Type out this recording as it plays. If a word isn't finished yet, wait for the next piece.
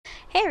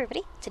Hey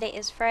everybody, today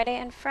is Friday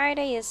and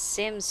Friday is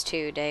Sims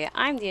 2 day.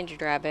 I'm the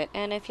Injured Rabbit,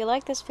 and if you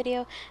like this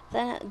video,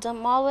 then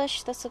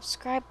demolish the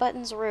subscribe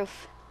button's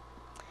roof.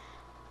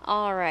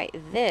 Alright,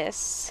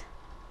 this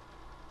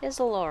is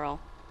Laurel.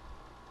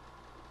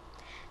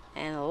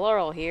 And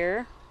Laurel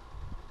here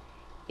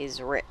is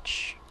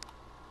rich.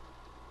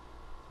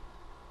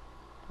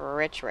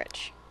 Rich,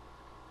 rich.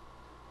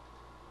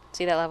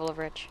 See that level of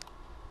rich?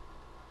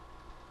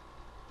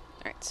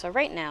 Alright, so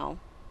right now,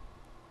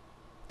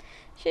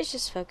 she's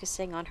just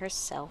focusing on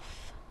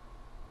herself.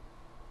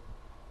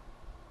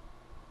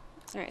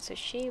 Alright, so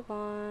she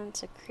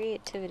wants a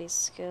creativity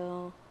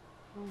skill.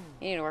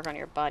 You need to work on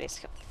your body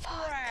skill.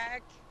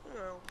 Fuck.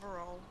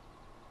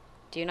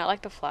 Do you not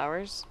like the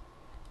flowers?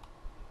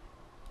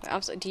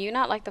 I'm so, do you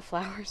not like the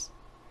flowers?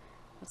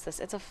 What's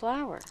this? It's a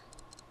flower.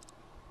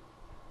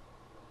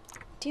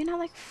 Do you not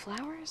like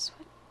flowers?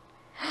 What?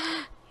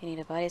 You need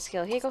a body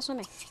skill. Here, go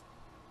swimming.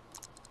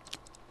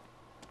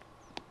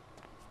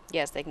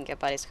 Yes, they can get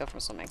body skill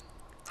from swimming.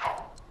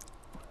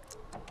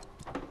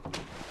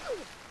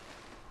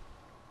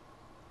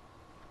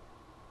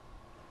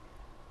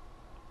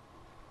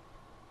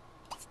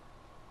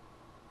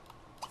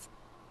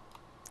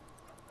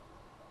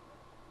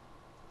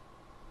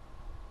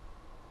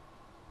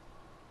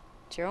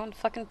 It's your own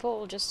fucking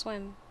pool. Just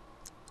swim.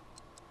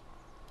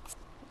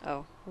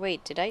 Oh,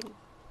 wait, did I...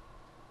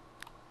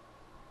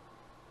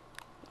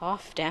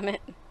 Off, damn it.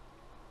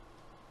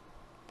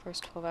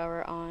 First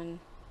 12-hour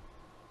on.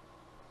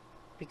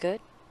 We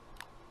good?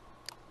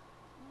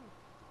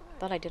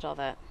 Thought I did all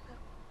that.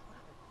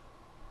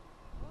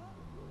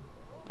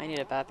 I need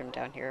a bathroom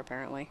down here,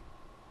 apparently.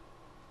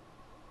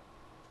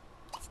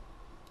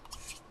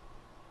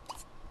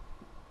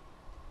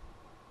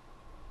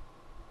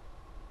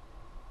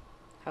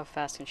 How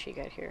fast can she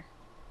get here?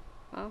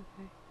 Oh,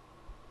 okay.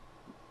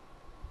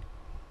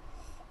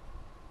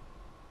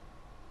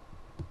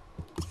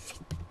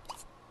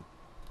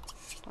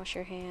 Wash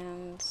your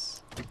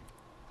hands.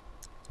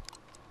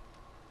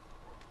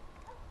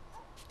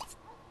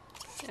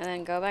 And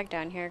then go back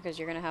down here, because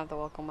you're going to have the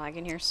welcome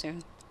wagon here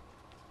soon.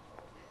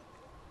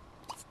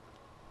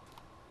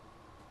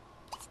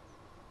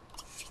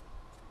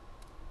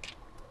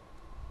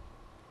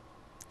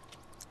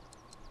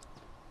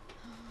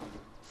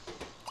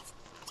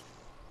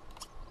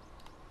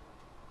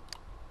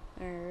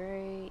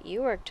 Alright,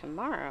 you work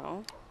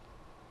tomorrow.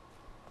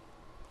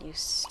 You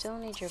still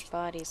need your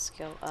body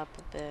skill up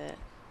a bit.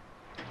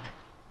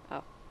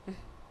 Oh.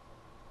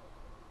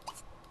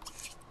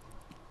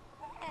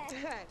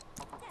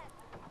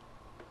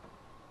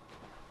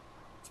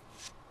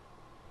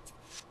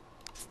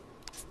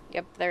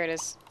 Yep, there it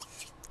is.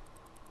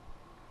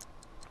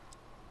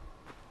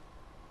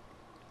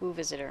 Ooh,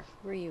 visitor.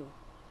 Who are you?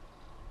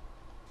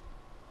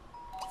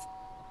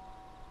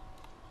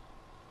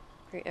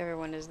 Great,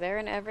 everyone. Is there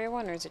an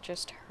everyone, or is it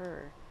just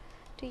her?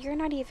 Dude, you're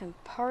not even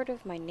part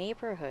of my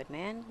neighborhood,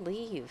 man.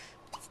 Leave.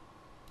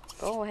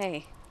 Go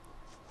away.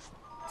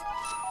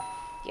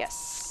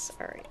 Yes.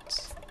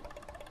 Alright.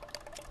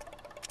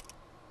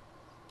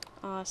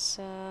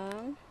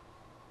 Awesome.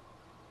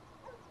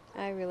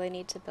 I really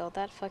need to build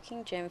that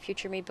fucking gym.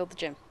 Future me, build the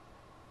gym.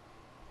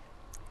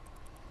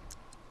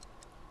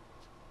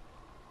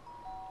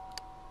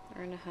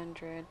 Earn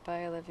 100. Buy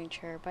a living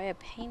chair. Buy a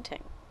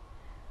painting.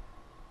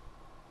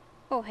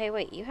 Oh, hey,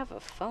 wait. You have a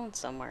phone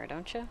somewhere,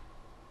 don't you?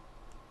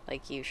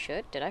 Like you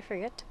should. Did I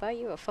forget to buy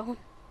you a phone?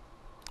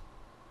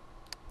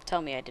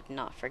 Tell me I did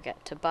not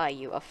forget to buy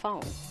you a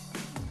phone.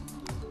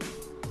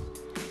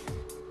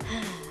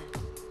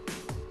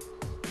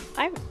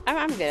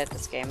 I'm good at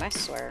this game, I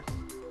swear.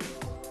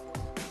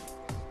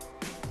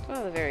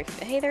 Oh, the very...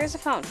 Hey, there is a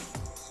phone.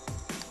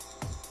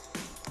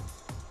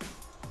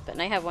 But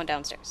I have one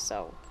downstairs,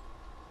 so...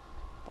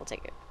 We'll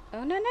take it.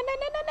 Oh, no, no, no, no,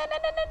 no, no, no, no,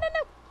 no, no,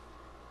 no!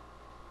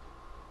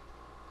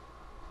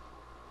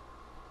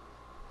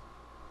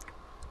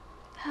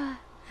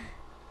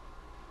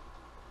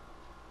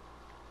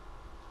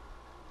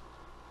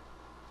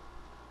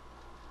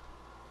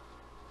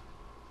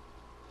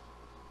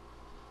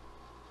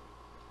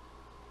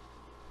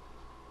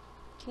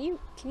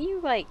 Can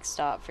you, like,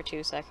 stop for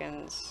 2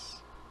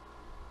 seconds?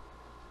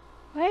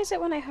 Why is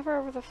it when I hover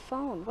over the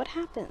phone? What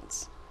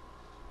happens?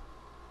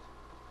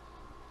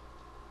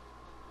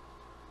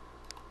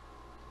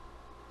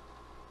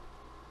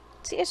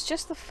 See, it's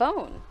just the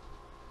phone.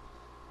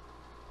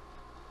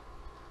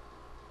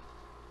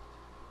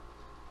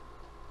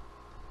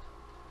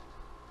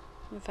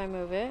 If I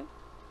move it,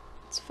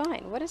 it's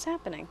fine. What is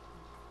happening?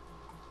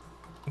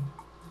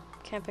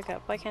 Can't pick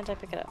up. Why can't I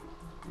pick it up?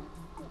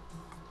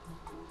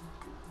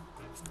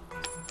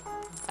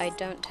 I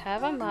don't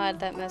have a mod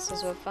that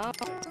messes with phones.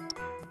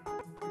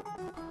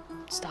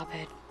 Stop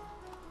it.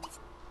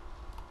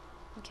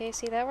 Okay,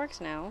 see, that works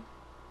now.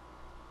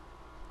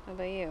 How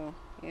about you?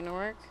 You gonna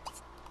work?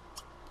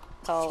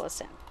 Call a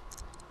sim.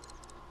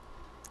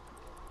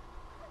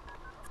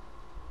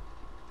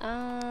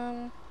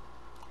 I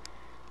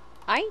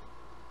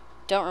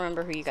don't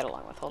remember who you got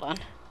along with. Hold on.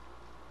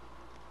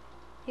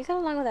 You got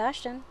along with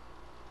Ashton.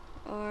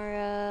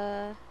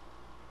 Or,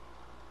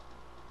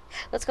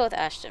 Let's go with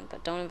Ashton,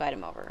 but don't invite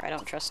him over. I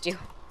don't trust you.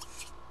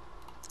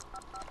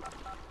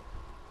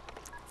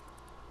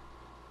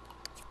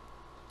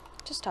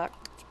 Just talk.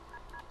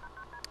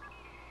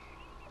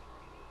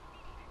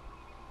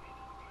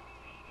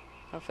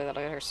 Hopefully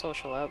that'll get her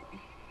social up.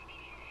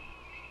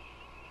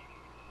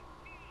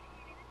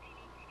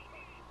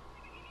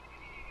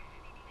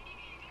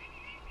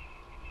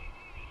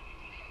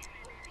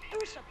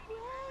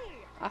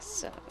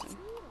 Awesome.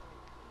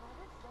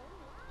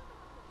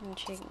 And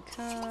she can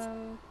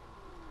come.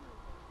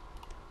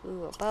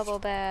 Ooh, a bubble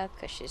bath,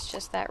 because she's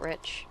just that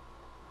rich.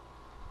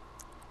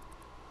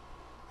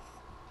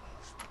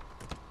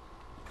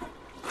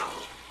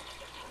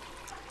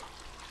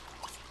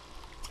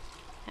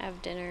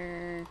 Have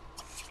dinner.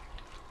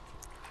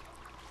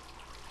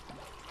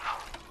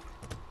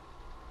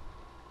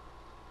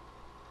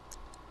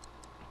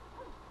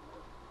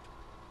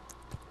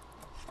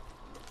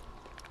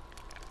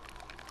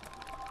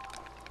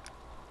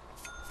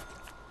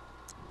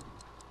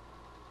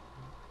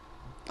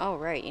 Oh,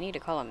 right, you need to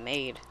call a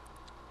maid.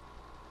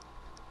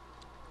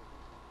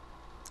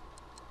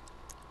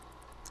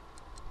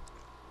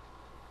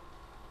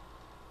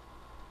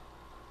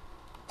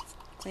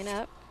 Clean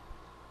up.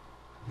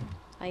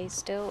 I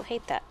still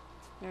hate that.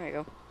 There we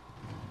go.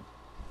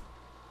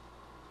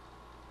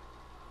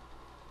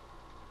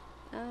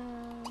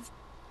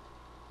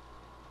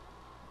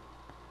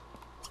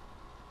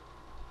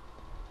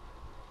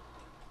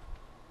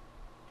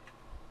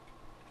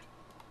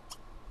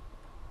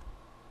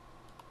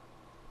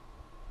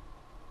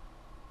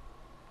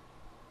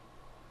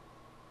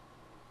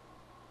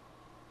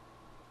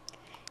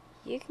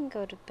 You can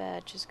go to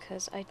bed just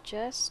because I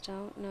just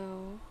don't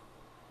know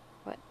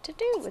what to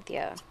do with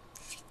you.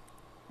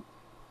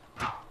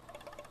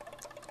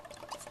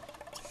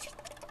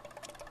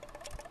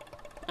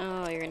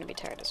 Oh, you're gonna be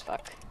tired as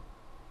fuck.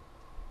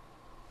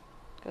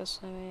 Go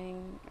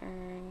swimming,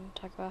 earn,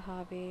 talk about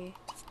hobby.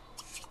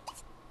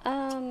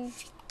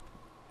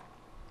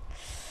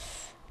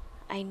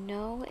 I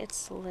know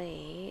it's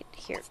late.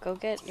 Here, go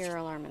get your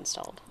alarm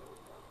installed.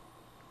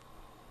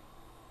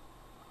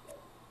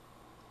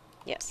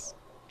 Yes.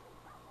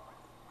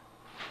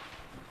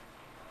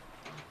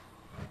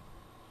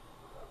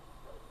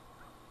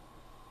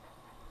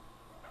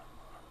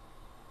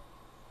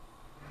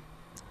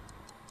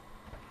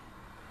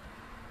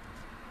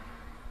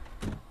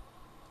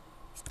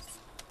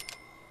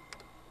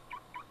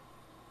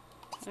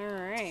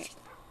 Alright.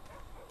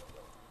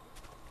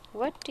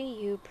 What do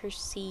you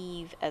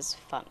perceive as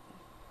fun?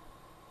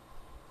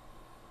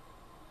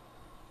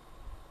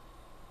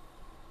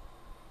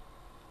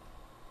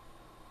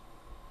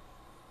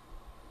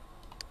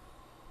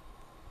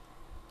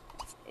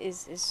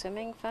 Is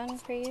swimming fun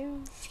for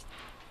you?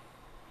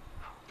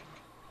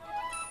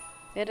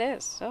 It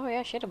is. Oh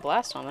yeah, she had a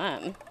blast on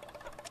that.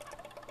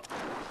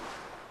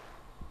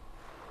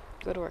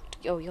 Go to work.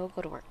 Oh, you'll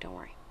go to work, don't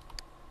worry.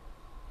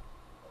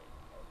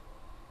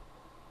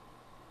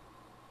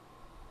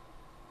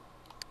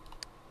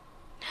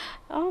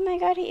 Oh my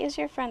god, he is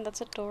your friend.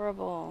 That's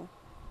adorable.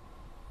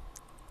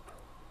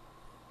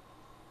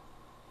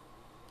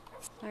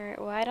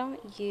 Alright, why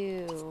don't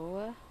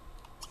you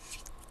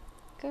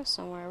go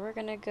somewhere? We're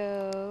gonna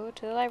go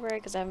to the library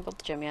because I haven't built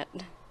the gym yet.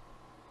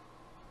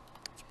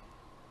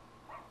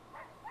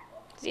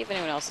 See if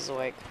anyone else is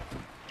awake.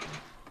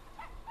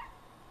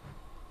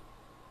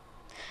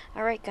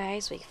 Alright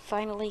guys, we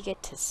finally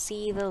get to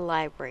see the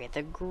library.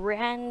 The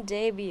grand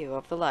debut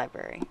of the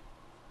library.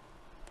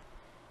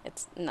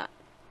 It's not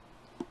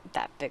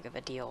that big of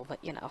a deal,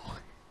 but you know,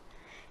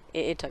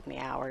 it took me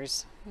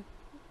hours.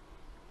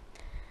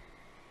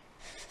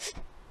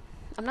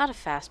 I'm not a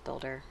fast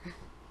builder.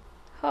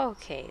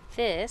 Okay,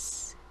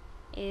 this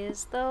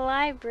is the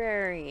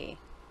library.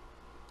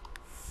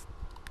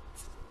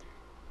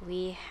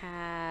 We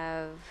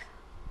have...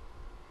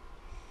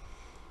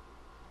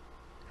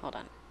 Hold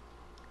on.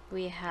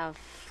 We have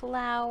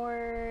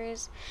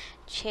flowers,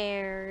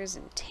 chairs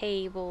and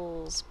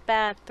tables,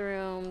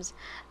 bathrooms,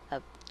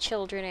 a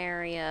children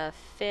area,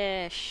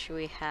 fish.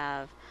 We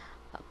have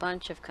a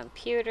bunch of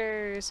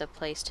computers, a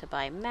place to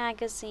buy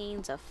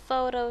magazines, a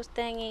photo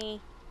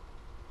thingy.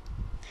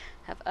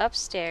 Have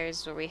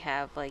upstairs where we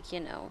have, like, you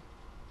know,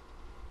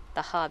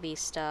 the hobby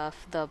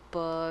stuff, the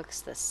books,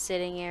 the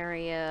sitting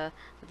area,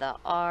 the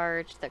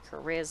art, the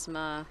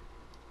charisma.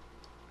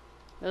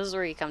 This is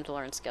where you come to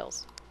learn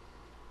skills.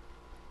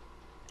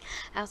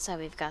 Outside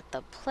we've got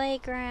the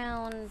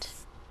playground.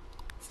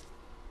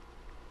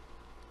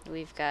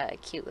 We've got a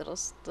cute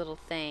little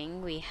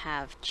thing. We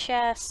have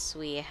chess.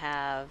 We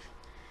have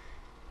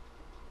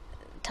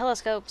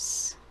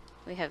telescopes.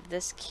 We have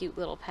this cute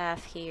little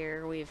path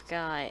here. We've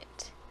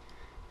got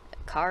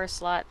car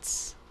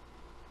slots.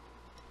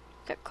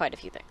 Got quite a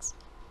few things.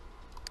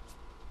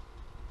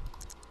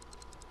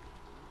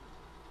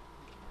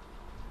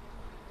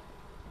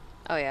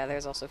 Oh yeah,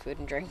 there's also food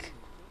and drink.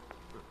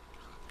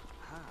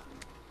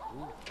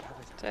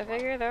 So I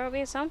figure there will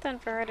be something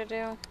for her to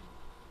do.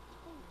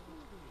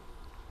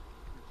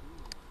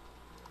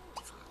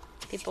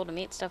 People to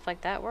meet, stuff like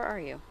that. Where are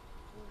you?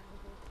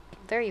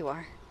 there you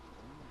are.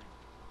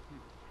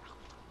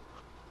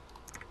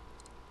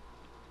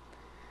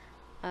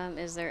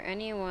 Is there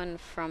anyone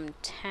from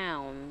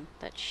town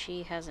that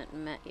she hasn't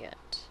met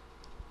yet?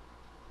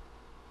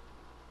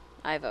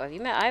 Ivo. Have you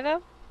met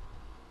Ivo?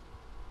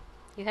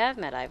 You have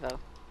met Ivo.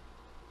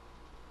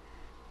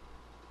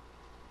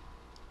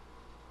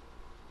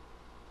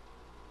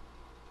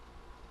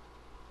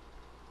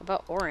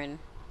 About Orin?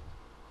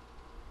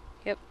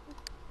 Yep.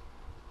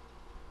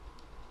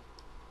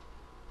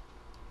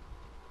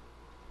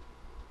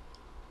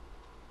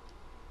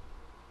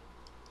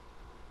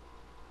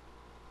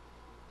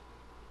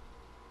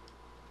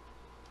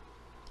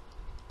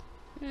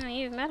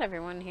 You've met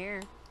everyone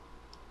here.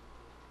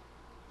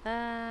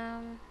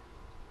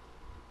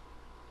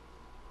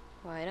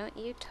 Why don't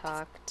you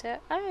talk to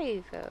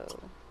Ivo?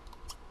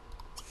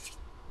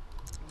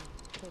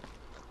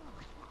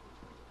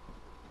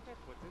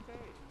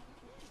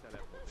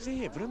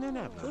 Sì,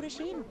 Brunena,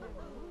 Floreshin.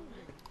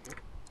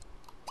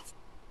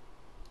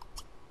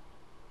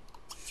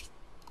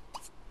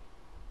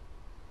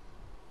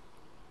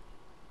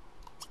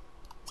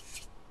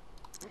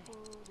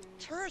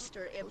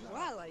 Turster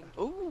Ibrahim.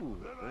 Ooh,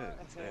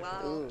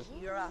 Wow,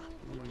 Kira.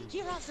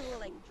 Kira's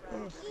like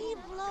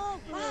Kiblo.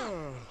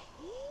 Flatteful.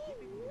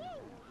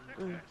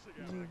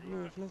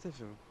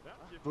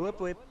 Whip,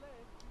 whip.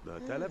 The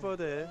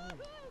telephone.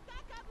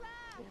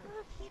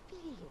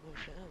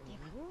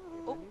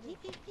 Oh,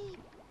 peep, peep, peep.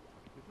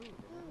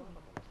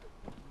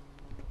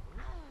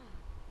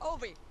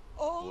 Ovi.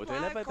 Oh, What my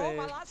telephone?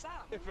 Komalasa.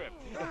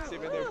 Sì,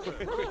 vedevo.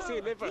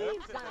 Sì, le fa.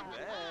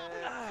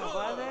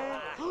 Guarda.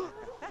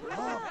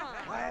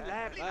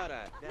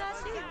 Guarda.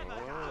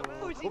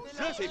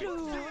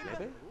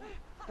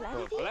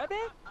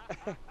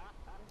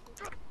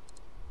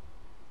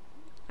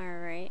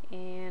 Alright,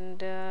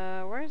 and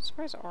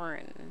where's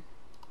Orin?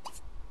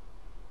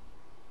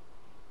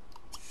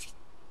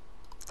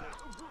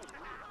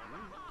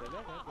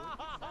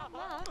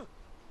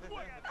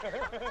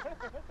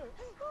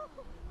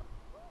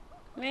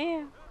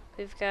 Yeah,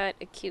 we've got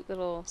a cute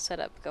little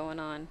setup going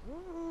on.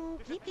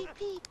 Peep, peep,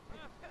 peep.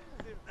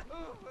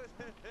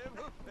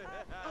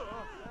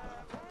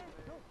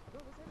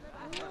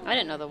 I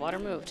didn't know the water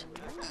moved.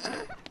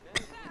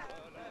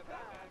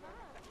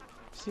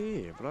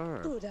 Sì, bra.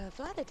 Buddha,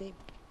 Father Day.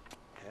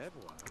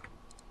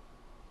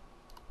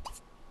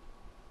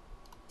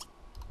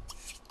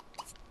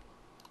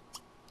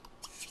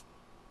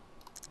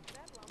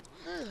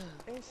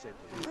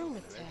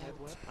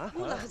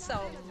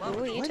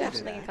 Ooh, you two have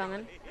something in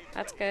common.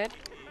 That's good.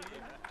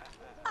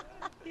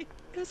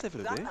 Qu'est-ce que ça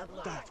fait?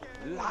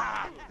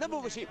 Là, là,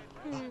 mon monsieur.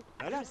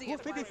 Là, pour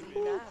faire des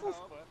fous.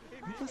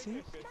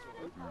 Vas-y.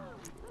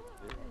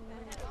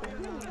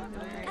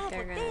 Alright,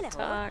 they're gonna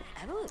talk.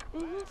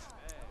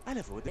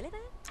 Allez, vous.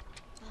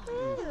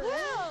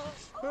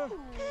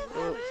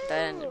 Ooh, that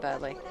ended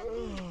badly.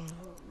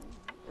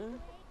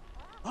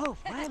 Oh,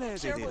 voilà,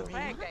 j'ai dit.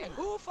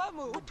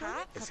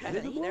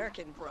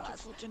 American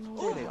bras.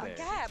 Oh, my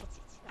God.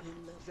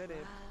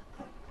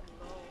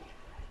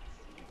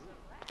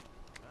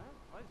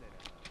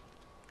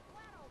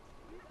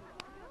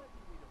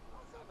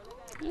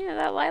 Yeah,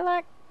 that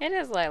lilac? It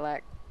is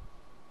lilac.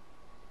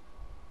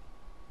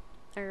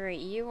 Alright,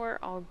 you are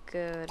all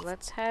good.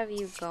 Let's have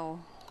you go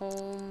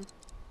home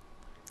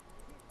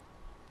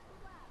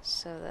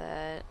so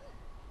that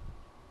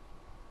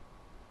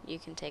you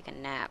can take a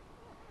nap.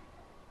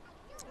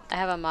 I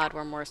have a mod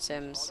where more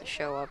Sims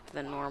show up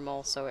than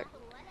normal, so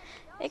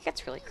it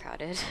gets really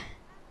crowded.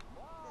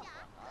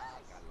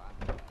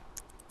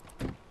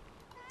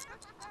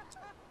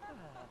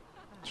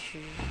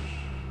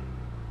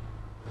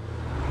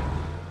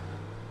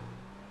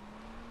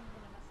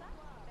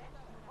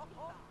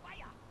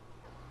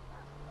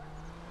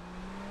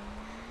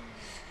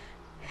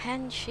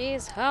 And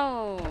she's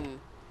home.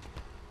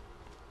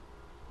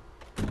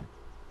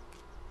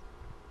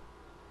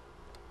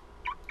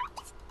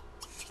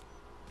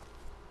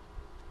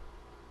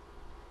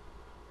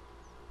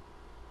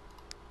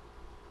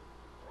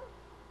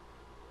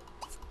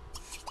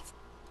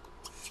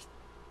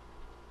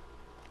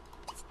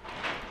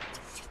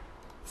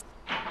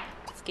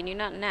 Can you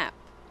not nap?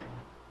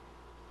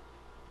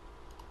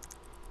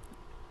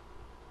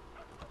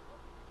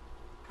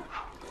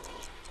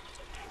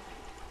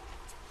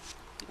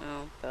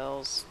 Oh,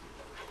 bells.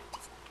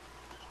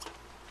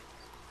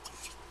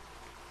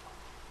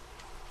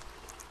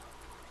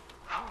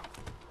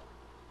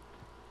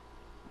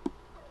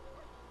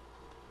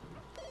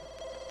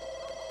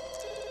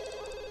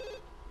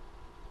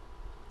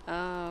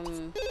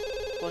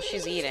 Well,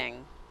 she's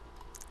eating.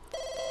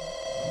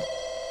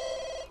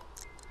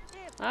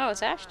 Oh,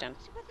 it's Ashton.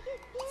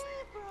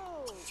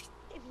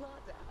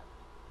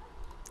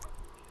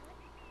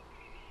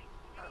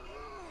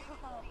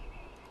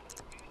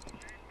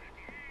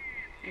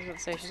 I was about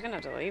to say, she's gonna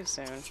have to leave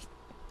soon.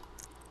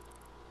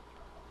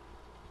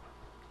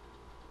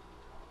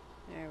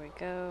 There we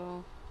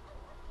go.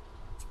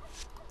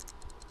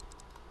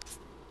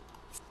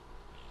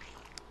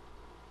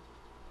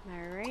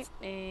 Alright,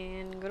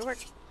 and go to work.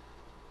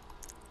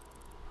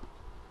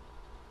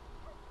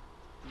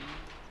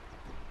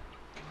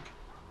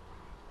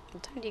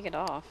 What time do you get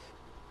off?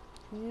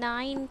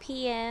 9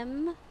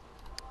 p.m.?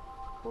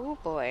 Oh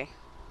boy.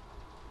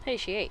 Hey,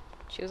 she ate.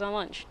 She was on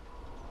lunch.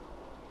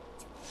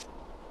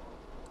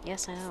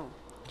 Yes, I know.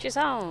 She's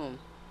home.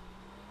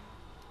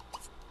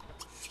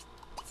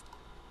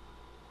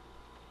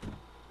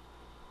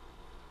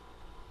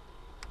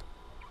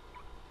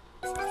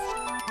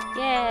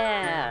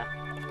 Yeah!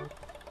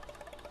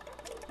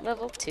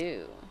 Level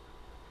 2.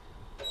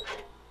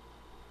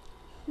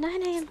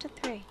 9 a.m. to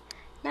 3.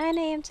 9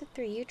 a.m. to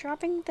 3. You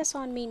dropping this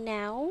on me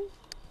now?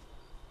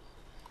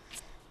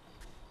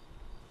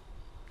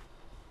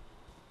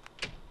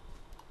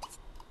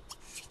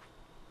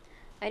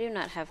 I do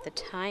not have the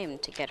time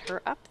to get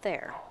her up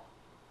there.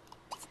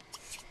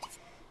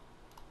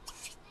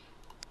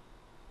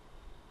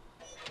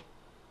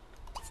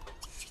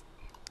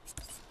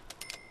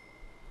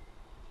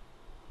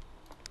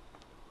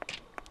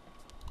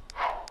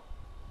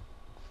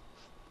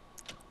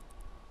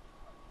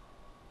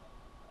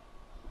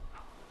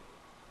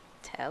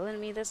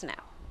 Telling me this now.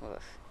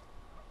 Oof.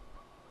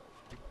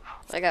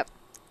 Wake up.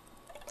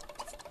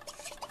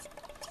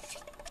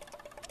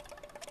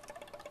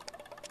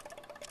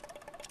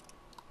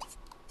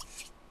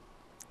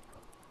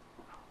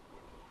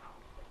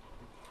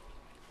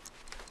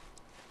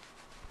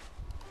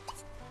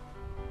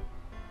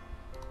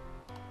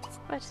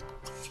 What?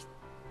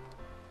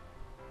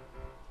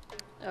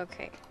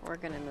 Okay, we're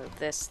gonna move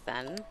this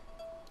then.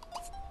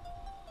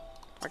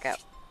 Work out.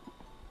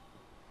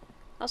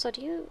 Also,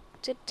 did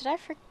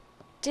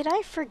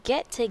I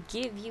forget to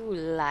give you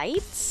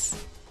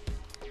lights?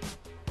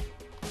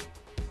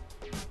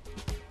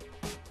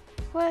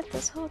 What?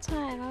 This whole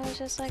time I was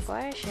just like,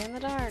 why is she in the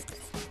dark?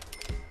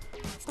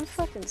 I'm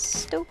fucking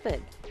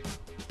stupid.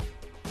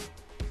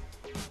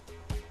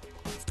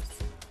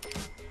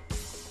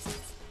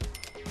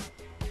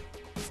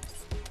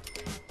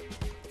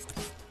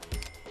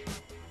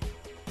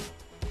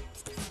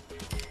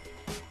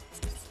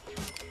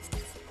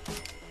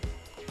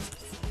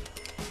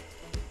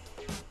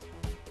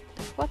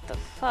 What the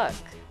fuck?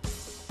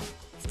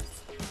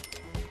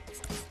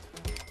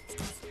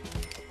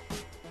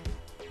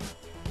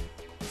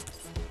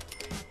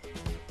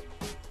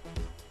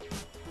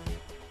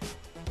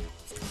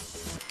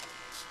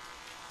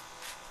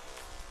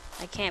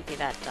 I can't be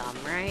that dumb,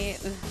 right?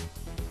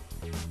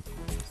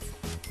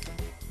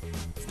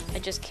 I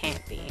just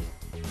can't be.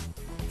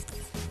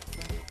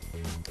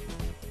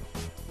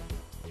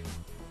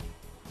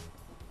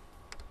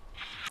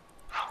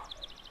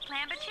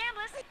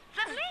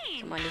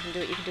 Come on, you can do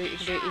it, you can do it, you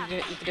can do it, you can do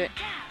it, you can do it.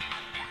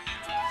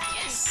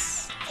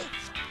 Yes!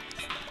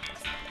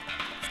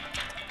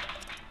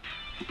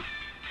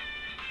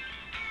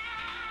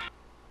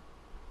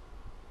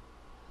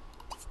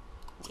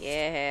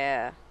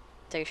 Yeah.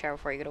 Take a shower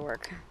before you go to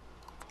work.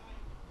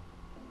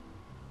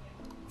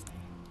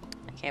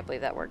 I can't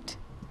believe that worked.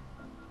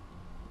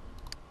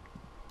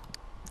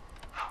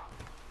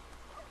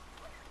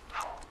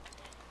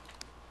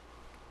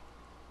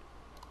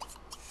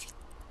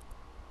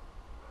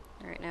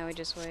 Alright, now we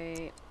just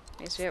wait.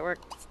 Needs to be at work.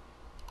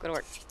 Go to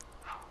work.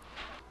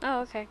 Oh,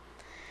 okay.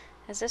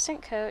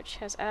 Assistant coach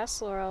has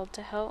asked Laurel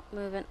to help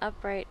move an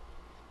upright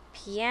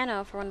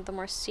piano for one of the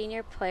more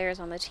senior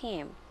players on the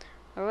team.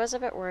 Laurel was a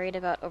bit worried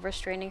about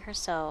overstraining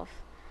herself,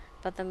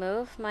 but the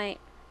move might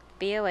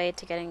be a way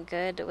to getting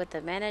good with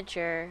the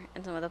manager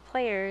and some of the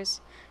players.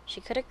 She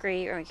could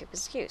agree or make an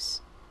excuse.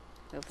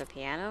 Move the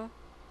piano?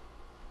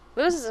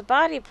 Loses a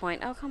body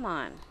point? Oh, come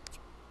on.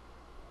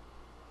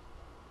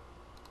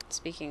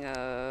 Speaking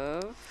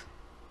of...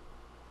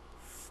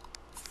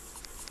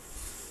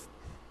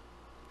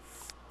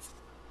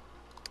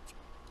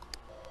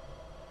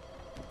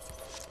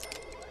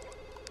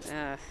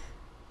 Ugh.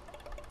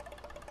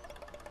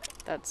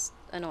 That's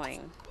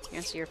annoying.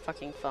 Answer your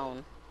fucking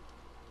phone.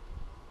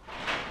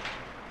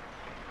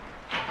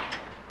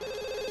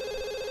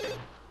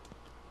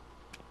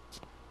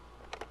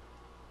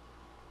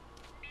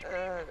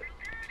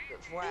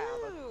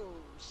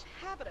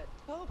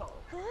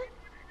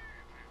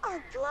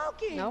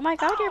 Oh my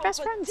god, you're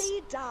best friends.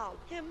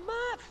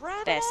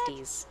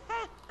 Besties.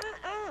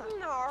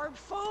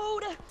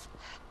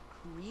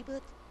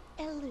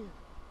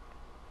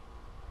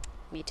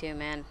 Me too,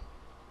 man.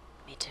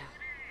 Me too.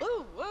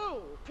 Ooh,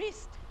 ooh,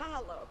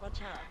 pistalo,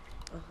 bacha.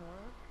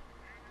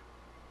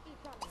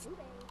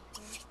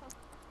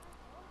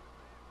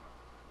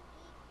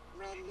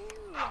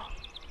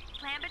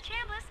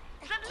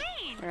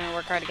 We're gonna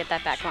work hard to get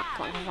that back. Come on,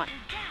 come on, come on.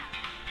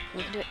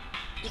 You can do it.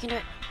 You can do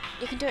it.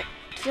 You can do it.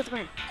 Feel the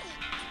burn.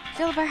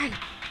 Feel the burn.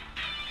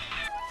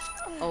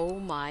 Oh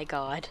my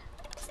god.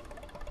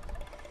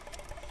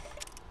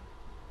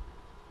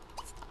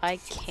 I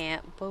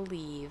can't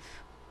believe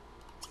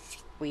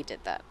we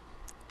did that.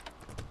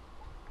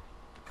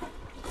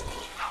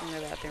 In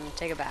the bathroom,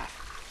 take a bath.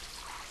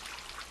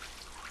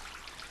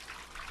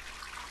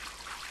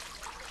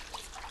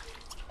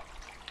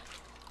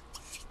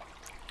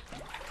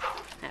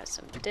 Have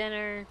some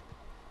dinner.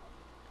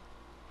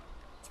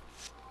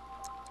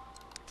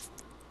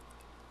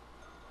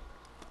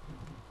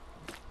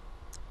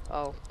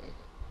 Oh.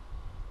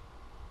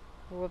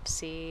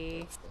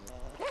 Whoopsie.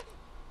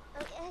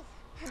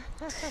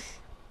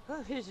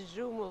 His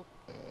zoomel.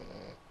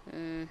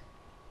 Mm.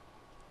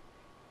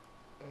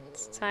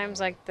 It's times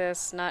like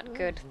this, not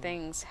good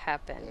things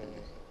happen.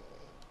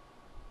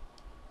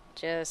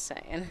 Just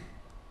saying.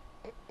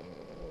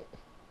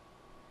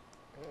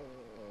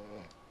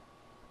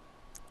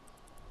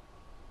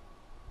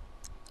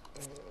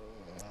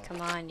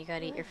 Come on, you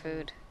gotta eat your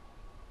food.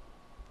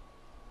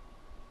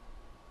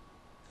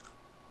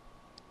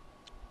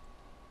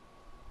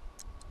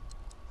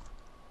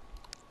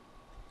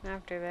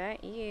 After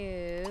that,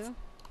 you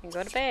can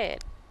go to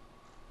bed.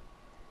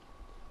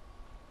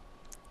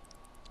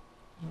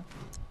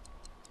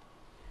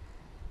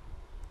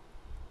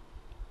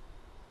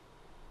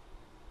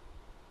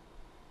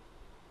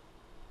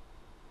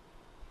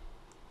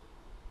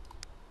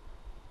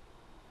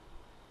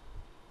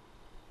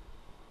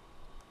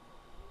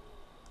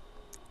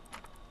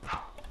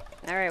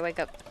 Alright, wake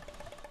up.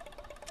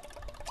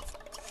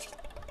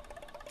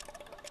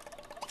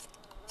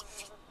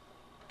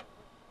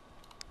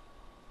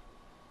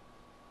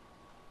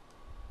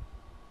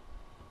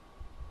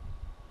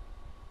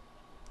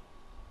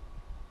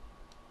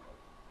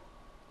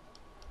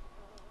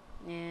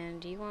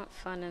 And you want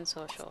fun and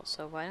social,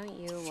 so why don't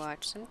you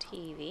watch some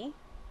TV?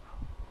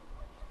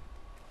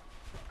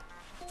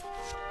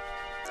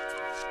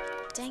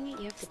 Dang it,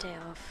 you have the day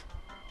off.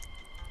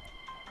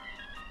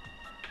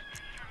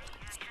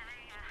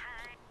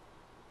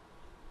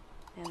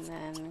 And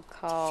then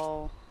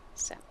call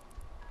Sam.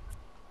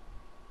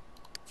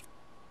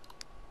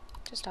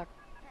 Just talk.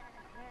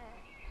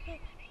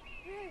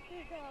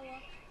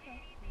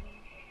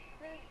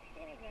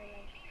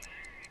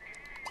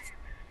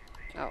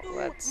 Oh,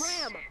 let's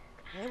Mama.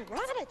 And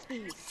rabbit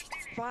peas.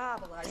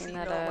 Fabula, clean she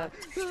that know. up.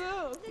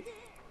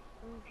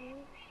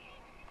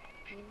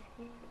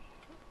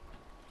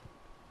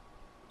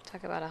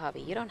 Talk about a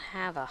hobby. You don't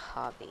have a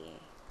hobby.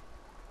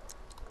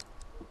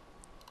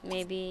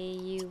 Maybe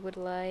you would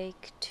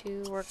like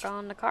to work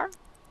on the car?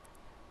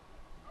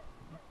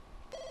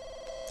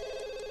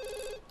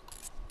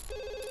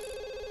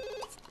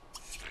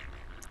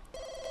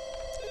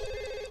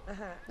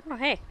 Oh,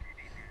 hey.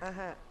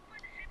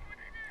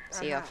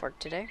 So you off work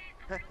today?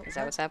 Is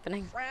that what's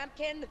happening?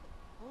 Framkin.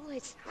 Oh,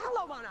 it's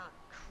Halloween.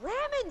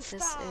 Cramming This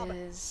style.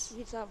 is...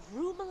 It's a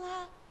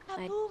rumala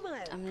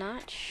kaboomala. I'm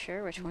not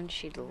sure which one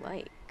she'd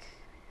like.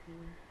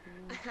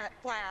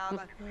 Wow.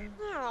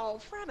 Oh,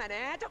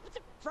 Framinat.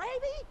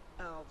 Fravy?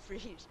 Oh,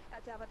 freeze.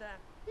 That's how about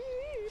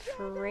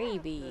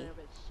Fraby.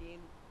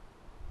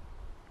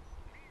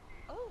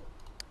 Oh.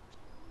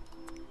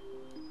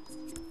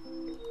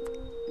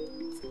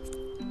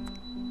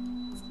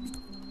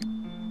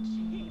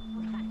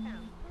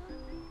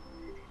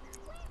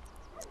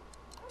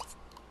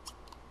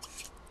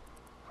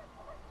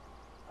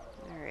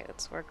 Alright,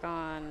 let's work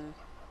on...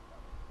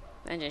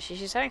 engine.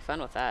 She's having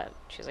fun with that.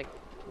 She's like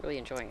really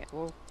enjoying it.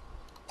 Whoa.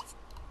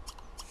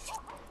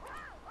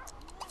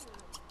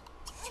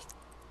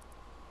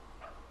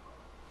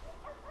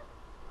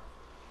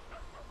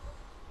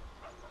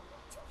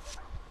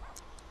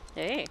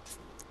 Hey.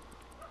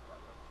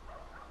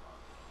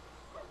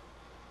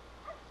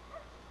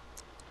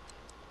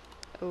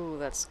 Ooh,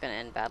 that's gonna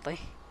end badly.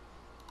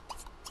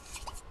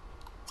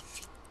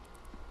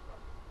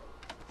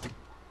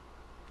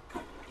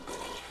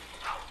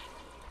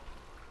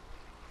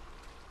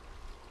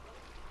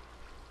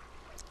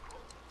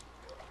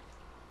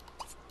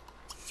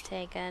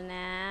 Take a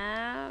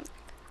nap.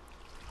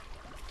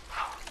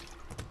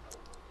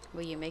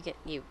 Will you make it?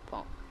 You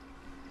won't.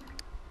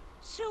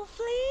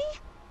 Souffle?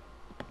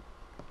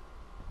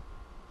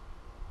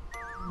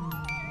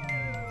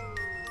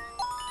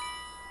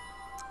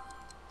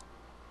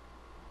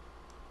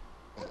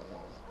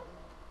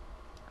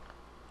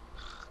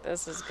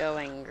 This is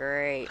going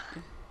great.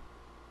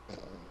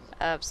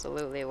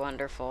 Absolutely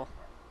wonderful.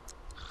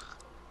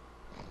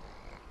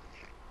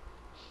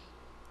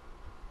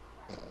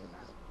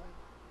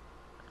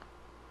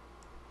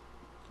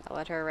 I'll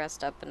let her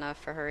rest up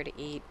enough for her to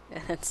eat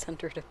and then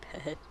send her to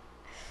bed.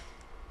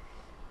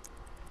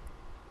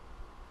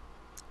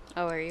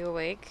 Oh, are you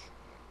awake?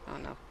 Oh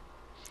no.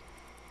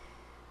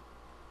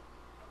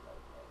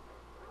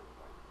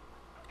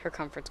 Her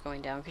comfort's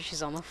going down because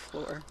she's on the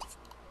floor.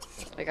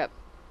 Wake up.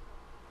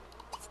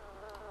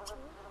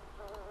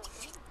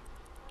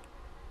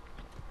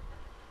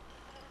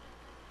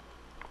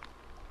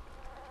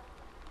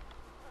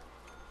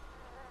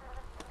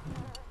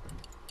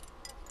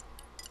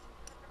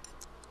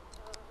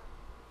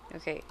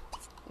 Okay,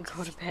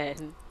 go to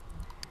bed.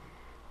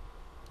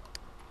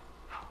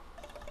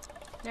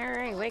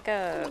 Alright, wake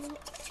up.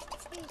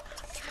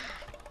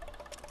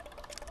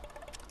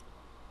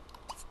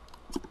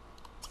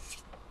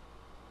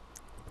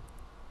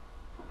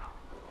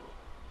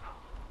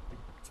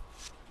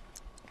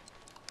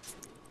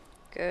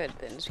 Good,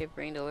 the newspaper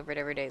being delivered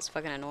every day is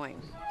fucking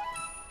annoying.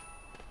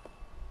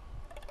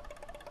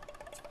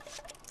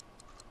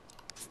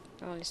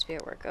 Oh, needs to be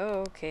at work.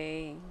 Oh,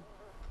 okay.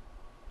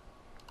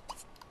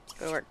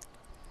 Go to work.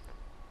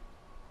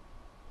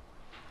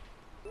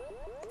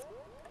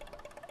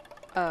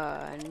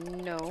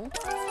 No.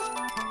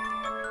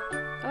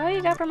 Oh,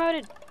 you got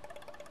promoted!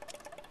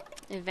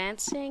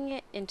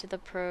 Advancing into the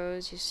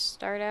pros, you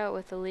start out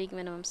with the league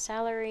minimum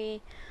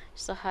salary,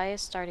 just the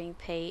highest starting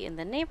pay in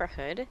the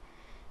neighborhood.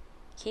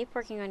 Keep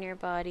working on your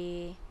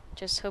body.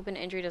 Just hope an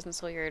injury doesn't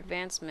slow your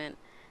advancement.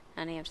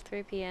 9 a.m. to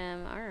 3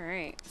 p.m.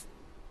 Alright.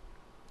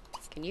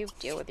 Can you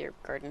deal with your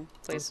garden,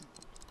 please?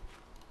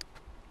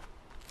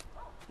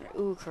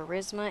 Ooh,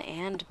 charisma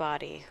and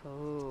body.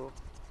 Ooh.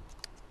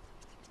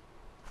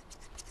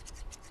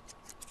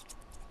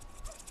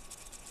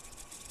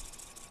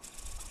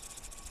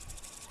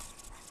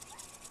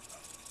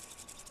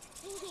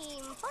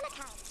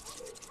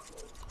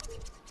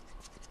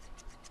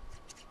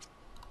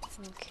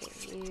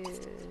 Okay,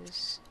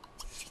 use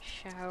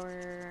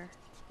shower.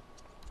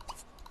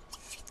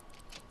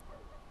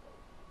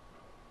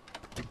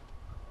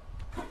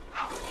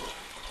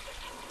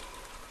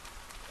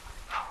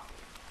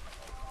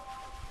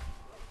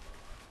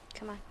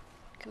 Come on.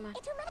 Come on.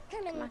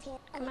 Come on.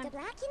 Come on.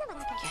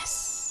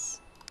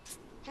 Yes.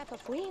 Have a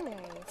free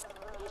night.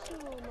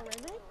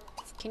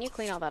 Can you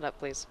clean all that up,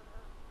 please?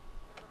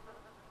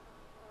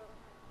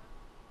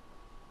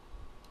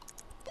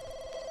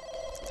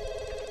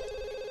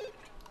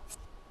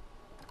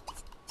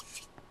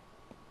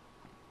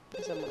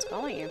 Someone's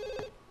calling you.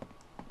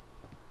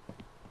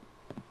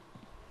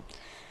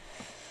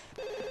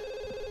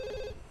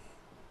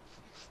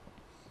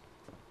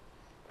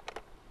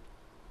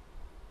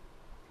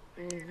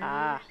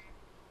 Ah.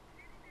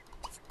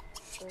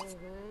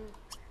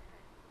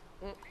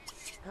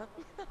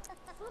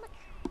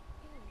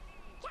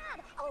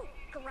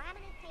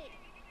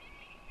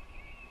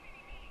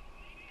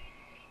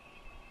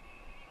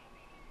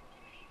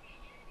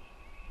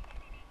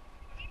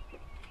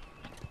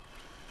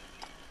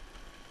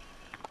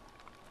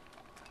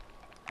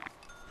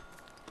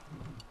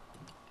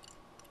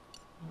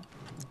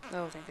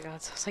 Oh, thank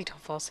God. So I was like,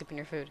 don't fall asleep in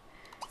your food.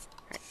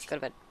 Alright, go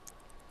to bed.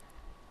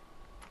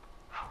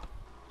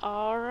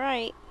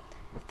 Alright.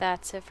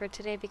 That's it for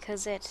today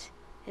because it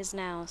is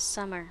now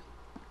summer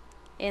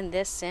in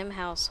this sim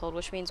household,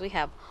 which means we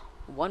have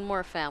one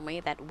more family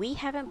that we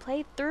haven't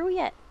played through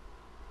yet.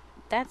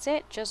 That's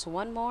it, just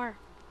one more.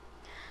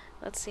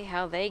 Let's see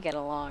how they get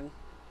along.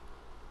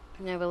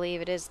 And I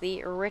believe it is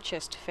the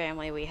richest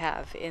family we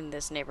have in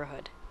this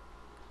neighborhood.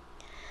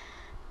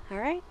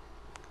 Alright,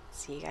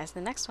 see you guys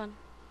in the next one.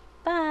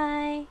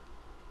 Bye!